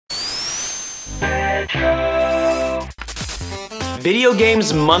Retro. Video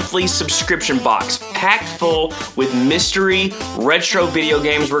Games monthly subscription box, packed full with mystery retro video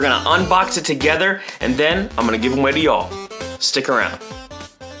games. We're gonna unbox it together, and then I'm gonna give them away to y'all. Stick around.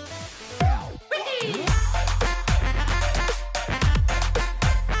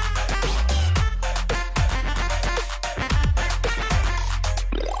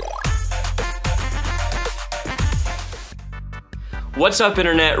 What's up,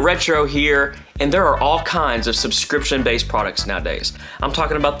 Internet? Retro here, and there are all kinds of subscription-based products nowadays. I'm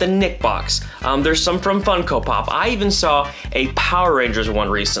talking about the Nick box. There's some from Funko Pop. I even saw a Power Rangers one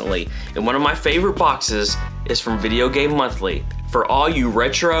recently, and one of my favorite boxes is from Video Game Monthly. For all you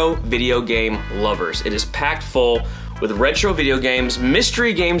retro video game lovers, it is packed full with retro video games,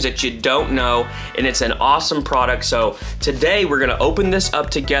 mystery games that you don't know, and it's an awesome product. So today we're gonna open this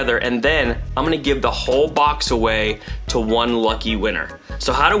up together, and then I'm gonna give the whole box away to one lucky winner.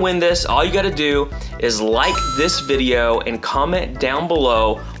 So how to win this, all you gotta do is like this video and comment down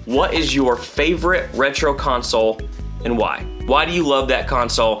below what is your favorite retro console and why. Why do you love that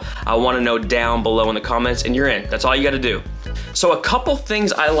console? I wanna know down below in the comments, and you're in. That's all you gotta do. So a couple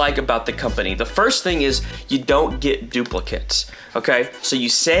things I like about the company. The first thing is you don't get duplicates, okay? So you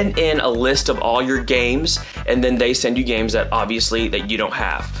send in a list of all your games, and then they send you games that obviously that you don't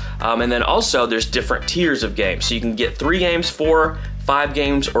have. And then also there's different tiers of games. So you can get 3 games, 4, 5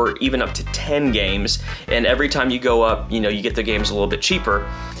 games, or even up to 10 games. And every time you go up, you know, you get the games a little bit cheaper.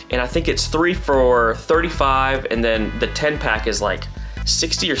 And I think it's 3 for $35, and then the 10 pack is like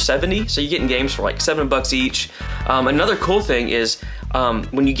 60 or 70, so you're getting games for like $7 each. Another cool thing is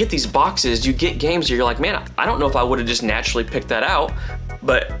when you get these boxes, you get games where you're like, man, I don't know if I would have just naturally picked that out,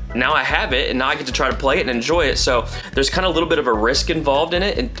 but now I have it, and now I get to try to play it and enjoy it. So there's kind of a little bit of a risk involved in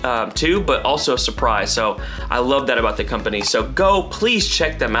it too, but also a surprise. So I love that about the company. So please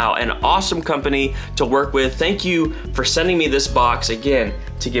check them out. An awesome company to work with. Thank you for sending me this box again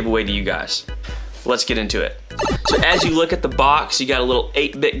to give away to you guys. Let's get into it. So as you look at the box, you got a little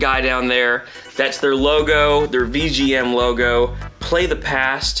 8-bit guy down there. That's their logo, their VGM logo. Play the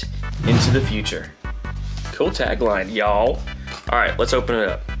past into the future. Cool tagline, y'all. All right, let's open it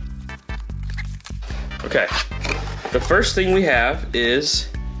up. Okay, the first thing we have is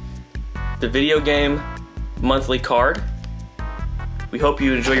the Video Game Monthly card. We hope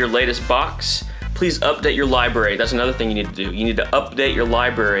you enjoy your latest box. Please update your library. That's another thing you need to do. You need to update your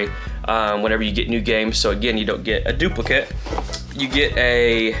library whenever you get new games. So again, you don't get a duplicate. You get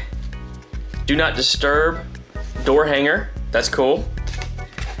a Do Not Disturb door hanger. That's cool.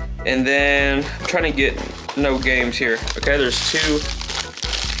 And then I'm trying to get no games here. Okay, here's two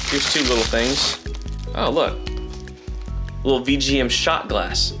little things. Oh, look. Little VGM shot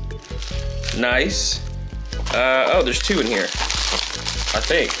glass. Nice. Oh, there's 2 in here, I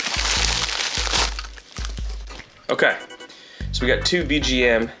think. Okay, so we got 2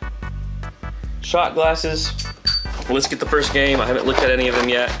 VGM shot glasses. Let's get the first game. I haven't looked at any of them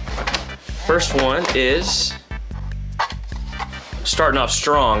yet. First one is starting off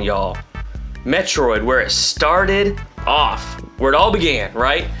strong, y'all. Metroid, where it started off, where it all began,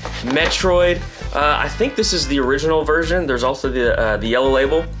 right? Metroid. I think this is the original version. There's also the yellow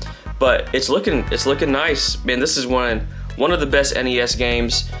label, but it's looking nice. Man, this is one of the best NES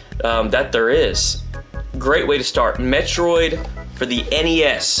games that there is. Great way to start. Metroid for the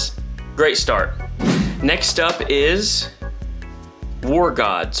NES. Great start. Next up is War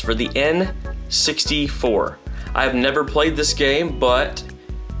Gods for the N64. I have never played this game, but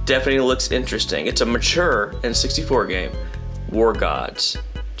definitely looks interesting. It's a mature N64 game. War Gods.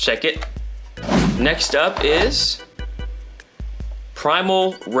 Check it. Next up is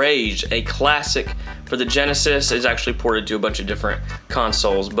Primal Rage, a classic for the Genesis. It's actually ported to a bunch of different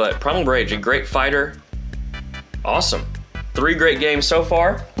consoles, but Primal Rage, a great fighter. Awesome. 3 great games so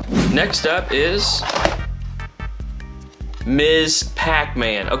far. Next up is Ms.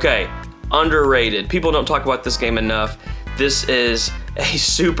 Pac-Man. Okay, underrated. People don't talk about this game enough. This is a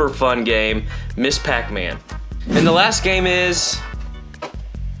super fun game, Ms. Pac-Man. And the last game is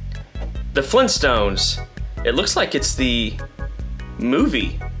the Flintstones. It looks like it's the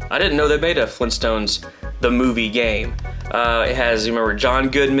movie. I didn't know they made a Flintstones the movie game. It has, you remember, John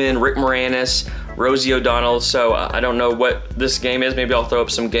Goodman, Rick Moranis, Rosie O'Donnell. So I don't know what this game is. Maybe I'll throw up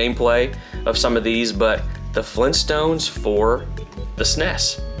some gameplay of some of these, but the Flintstones for the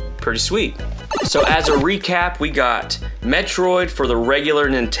SNES. Pretty sweet. So as a recap, we got Metroid for the regular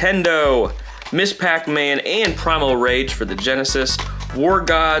Nintendo, Ms. Pac-Man and Primal Rage for the Genesis, War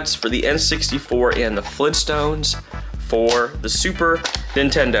Gods for the N64, and the Flintstones for the Super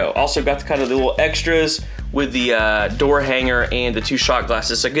Nintendo. Also got the kind of the little extras with the door hanger and the 2 shot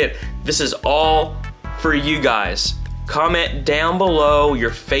glasses. So again, this is all for you guys. Comment down below your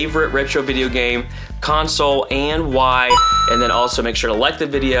favorite retro video game, console, and why. And then also make sure to like the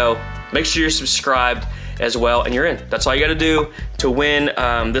video. Make sure you're subscribed as well, and you're in. That's all you gotta do to win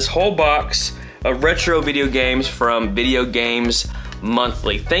this whole box of retro video games from Video Games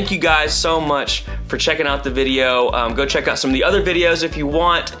Monthly. Thank you guys so much for checking out the video. Go check out some of the other videos if you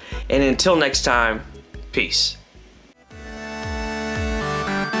want. And until next time, peace.